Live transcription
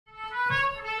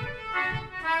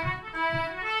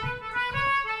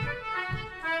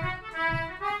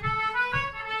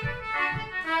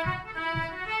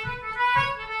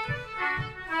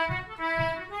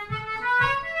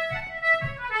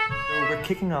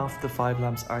kicking off the Five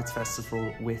Lamps Arts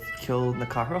Festival with Ceol na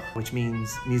Cathrach, which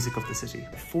means music of the city.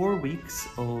 4 weeks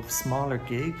of smaller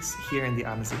gigs here in the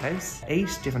Annesley house. 8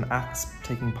 different acts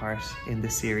taking part in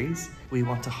this series. We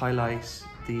want to highlight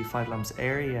the Five Lamps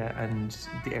area and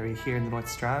the area here in the North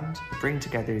Strand, bring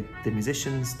together the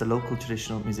musicians, the local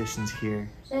traditional musicians here.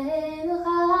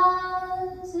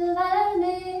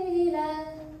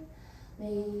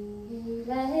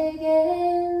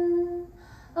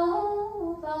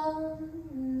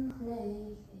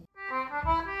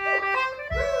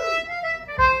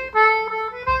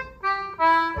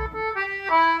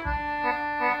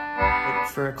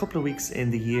 For a couple of weeks in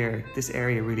the year, this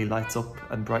area really lights up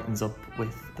and brightens up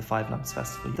with the Five Lamps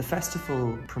Festival. The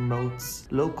festival promotes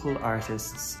local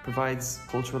artists, provides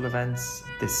cultural events.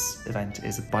 This event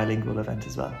is a bilingual event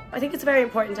as well. I think it's very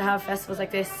important to have festivals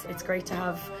like this. It's great to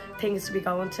have things to be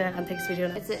going to and things to be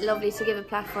doing. It's lovely to give a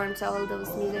platform to all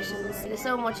those musicians. There's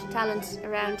so much talent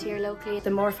around here locally.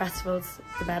 The more festivals,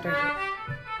 the better.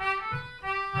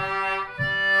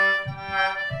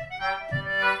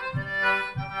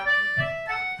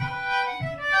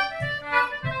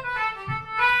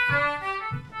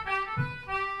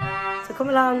 Come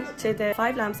along to the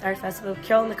Five Lamps Art Festival,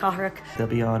 Ceol na Cathrach. They'll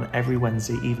be on every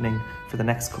Wednesday evening for the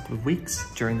next couple of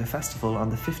weeks during the festival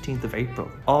on the 15th of April.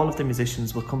 All of the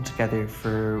musicians will come together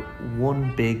for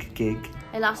one big gig.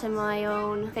 A lot of my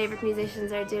own favourite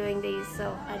musicians are doing these,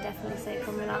 so I definitely say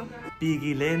come along.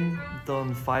 Bilingual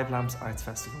done Five Lamps Arts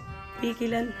Festival.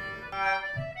 Bilingual.